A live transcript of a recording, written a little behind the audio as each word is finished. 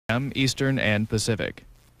Eastern and Pacific.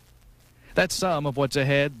 That's some of what's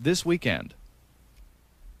ahead this weekend.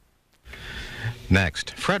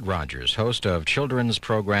 Next, Fred Rogers, host of children's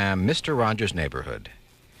program Mr. Rogers' Neighborhood.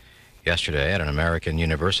 Yesterday, at an American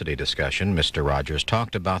University discussion, Mr. Rogers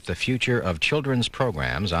talked about the future of children's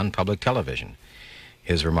programs on public television.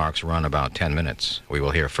 His remarks run about 10 minutes. We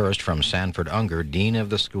will hear first from Sanford Unger, Dean of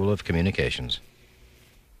the School of Communications.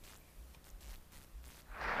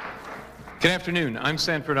 Good afternoon. I'm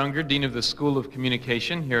Sanford Unger, Dean of the School of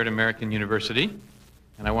Communication here at American University,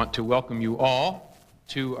 and I want to welcome you all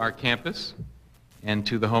to our campus and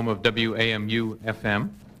to the home of WAMU-FM.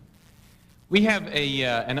 We have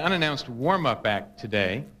an unannounced warm-up act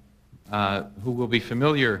today who will be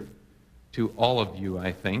familiar to all of you,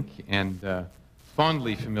 I think, and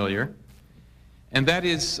fondly familiar, and that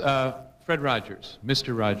is Fred Rogers,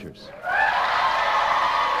 Mr. Rogers.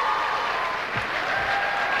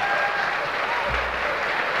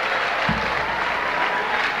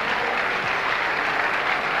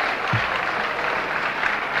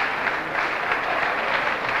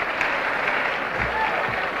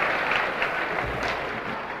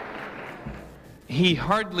 He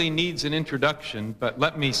hardly needs an introduction, but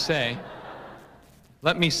let me say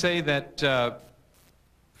that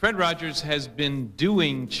Fred Rogers has been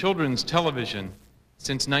doing children's television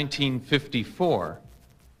since 1954,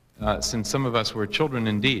 since some of us were children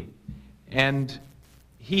indeed. And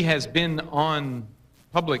he has been on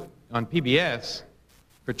PBS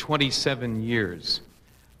for 27 years.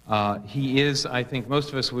 He is, I think most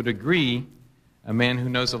of us would agree, a man who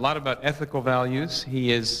knows a lot about ethical values.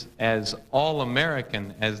 He is as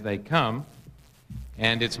all-American as they come.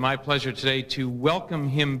 And it's my pleasure today to welcome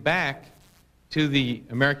him back to the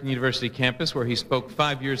American University campus where he spoke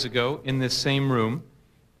 5 years ago in this same room,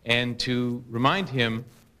 and to remind him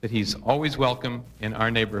that he's always welcome in our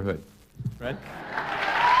neighborhood. Fred?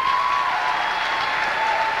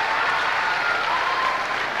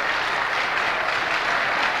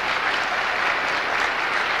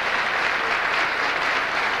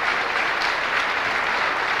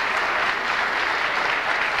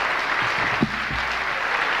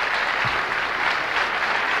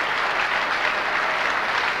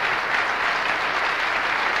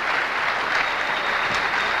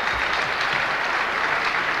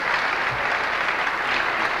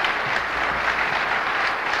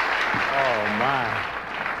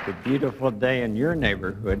 Beautiful day in your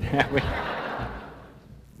neighborhood.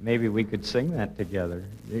 Maybe we could sing that together.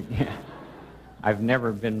 I've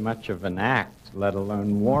never been much of an act, let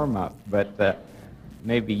alone warm up, but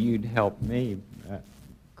maybe you'd help me.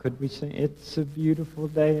 Could we sing? It's a beautiful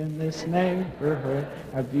day in this neighborhood,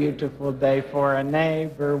 a beautiful day for a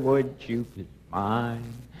neighbor. Would you be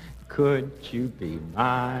mine? Could you be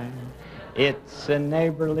mine? It's a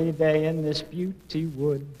neighborly day in this beauty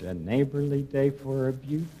wood, a neighborly day for a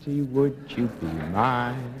beauty. Would you be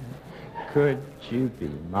mine? Could you be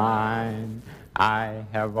mine? I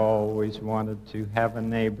have always wanted to have a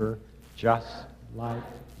neighbor just like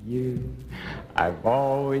you. I've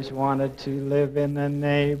always wanted to live in a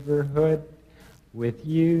neighborhood with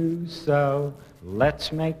you. So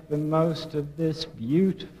let's make the most of this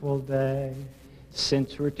beautiful day.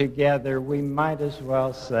 Since we're together, we might as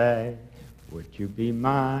well say, would you be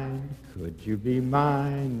mine? Could you be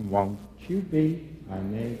mine? Won't you be my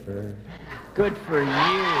neighbor? Good for you.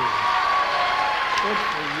 Good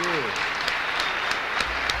for you.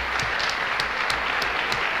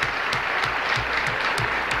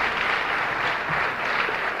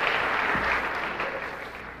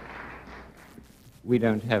 We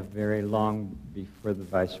don't have very long before the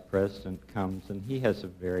Vice President comes, and he has a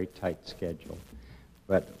very tight schedule.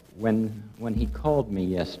 But when he called me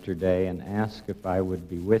yesterday and asked if I would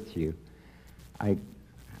be with you, I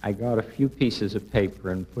got a few pieces of paper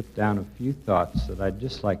and put down a few thoughts that I'd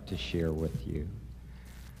just like to share with you.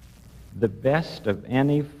 The best of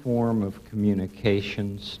any form of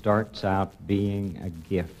communication starts out being a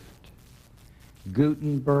gift.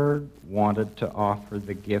 Gutenberg wanted to offer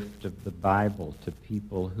the gift of the Bible to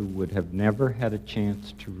people who would have never had a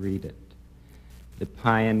chance to read it. The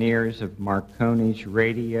pioneers of Marconi's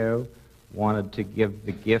radio wanted to give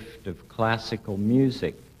the gift of classical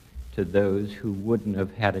music to those who wouldn't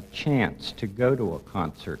have had a chance to go to a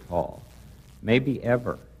concert hall, maybe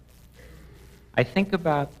ever. I think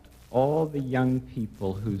about all the young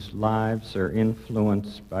people whose lives are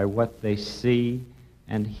influenced by what they see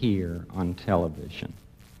and hear on television.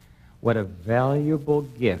 What a valuable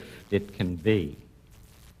gift it can be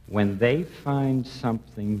when they find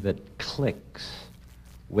something that clicks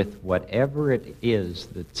with whatever it is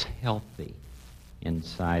that's healthy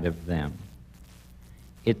inside of them.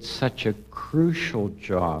 It's such a crucial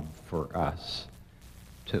job for us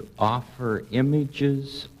to offer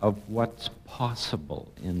images of what's possible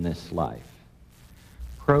in this life.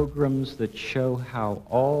 Programs that show how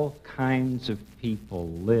all kinds of people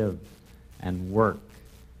live and work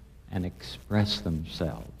and express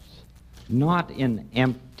themselves, not in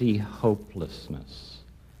empty hopelessness,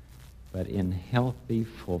 but in healthy,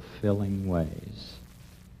 fulfilling ways.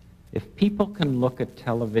 If people can look at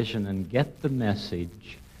television and get the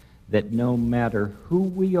message that no matter who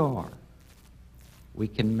we are, we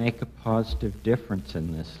can make a positive difference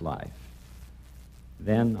in this life,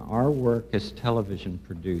 then our work as television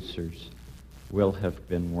producers will have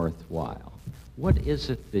been worthwhile. What is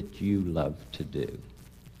it that you love to do?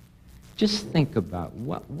 Just think about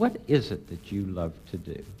what is it that you love to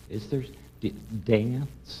do? Is there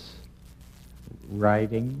dance,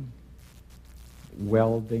 writing,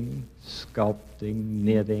 welding, sculpting,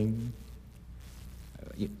 knitting?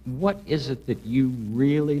 What is it that you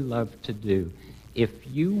really love to do? If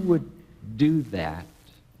you would do that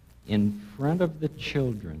in front of the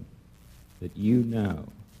children that you know,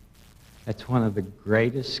 that's one of the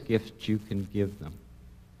greatest gifts you can give them.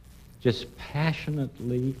 Just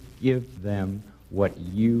passionately give them what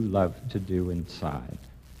you love to do inside.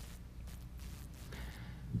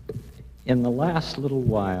 In the last little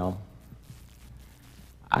while,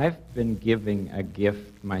 I've been giving a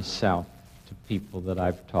gift myself to people that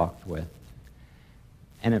I've talked with.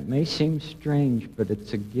 And it may seem strange, but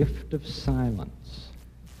it's a gift of silence.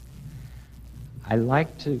 I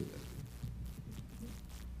like to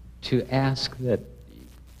ask that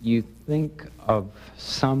you think of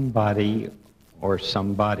somebody or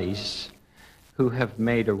somebodies who have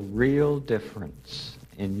made a real difference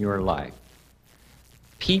in your life.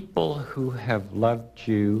 People who have loved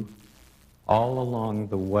you all along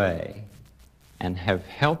the way and have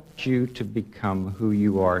helped you to become who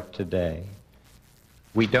you are today.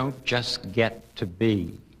 We don't just get to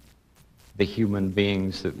be the human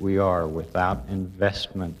beings that we are without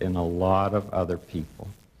investment in a lot of other people.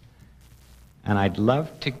 And I'd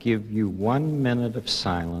love to give you 1 minute of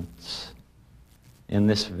silence in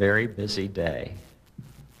this very busy day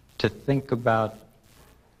to think about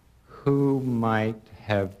who might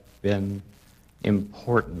have been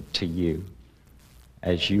important to you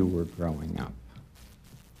as you were growing up.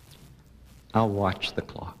 I'll watch the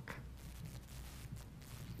clock.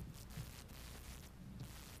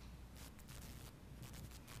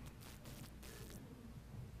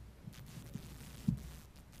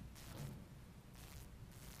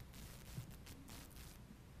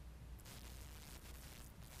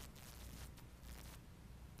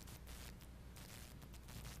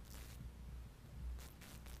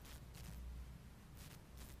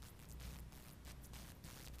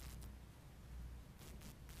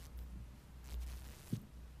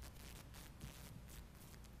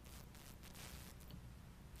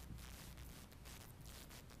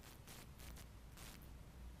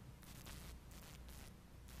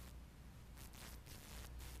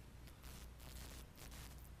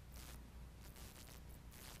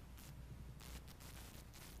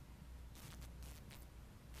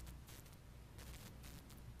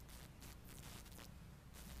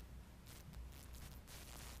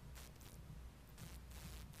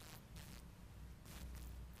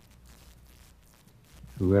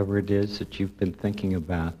 Whoever it is that you've been thinking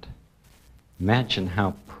about, imagine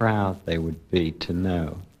how proud they would be to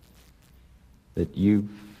know that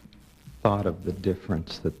you've thought of the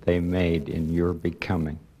difference that they made in your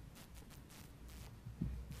becoming.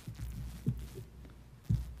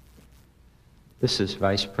 This is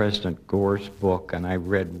Vice President Gore's book, and I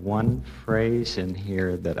read one phrase in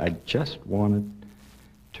here that I just wanted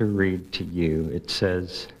to read to you. It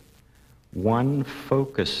says, "One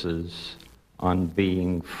focuses on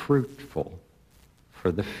being fruitful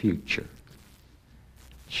for the future."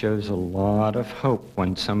 It shows a lot of hope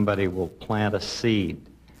when somebody will plant a seed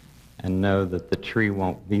and know that the tree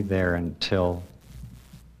won't be there until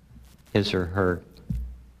his or her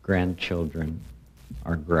grandchildren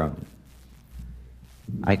are grown.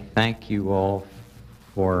 I thank you all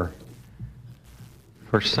for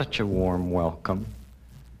such a warm welcome.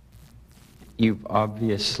 You've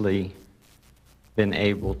obviously been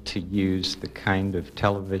able to use the kind of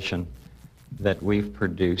television that we've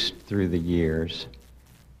produced through the years.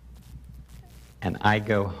 And I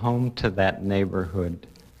go home to that neighborhood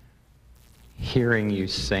hearing you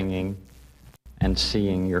singing and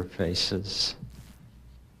seeing your faces.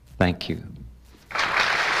 Thank you.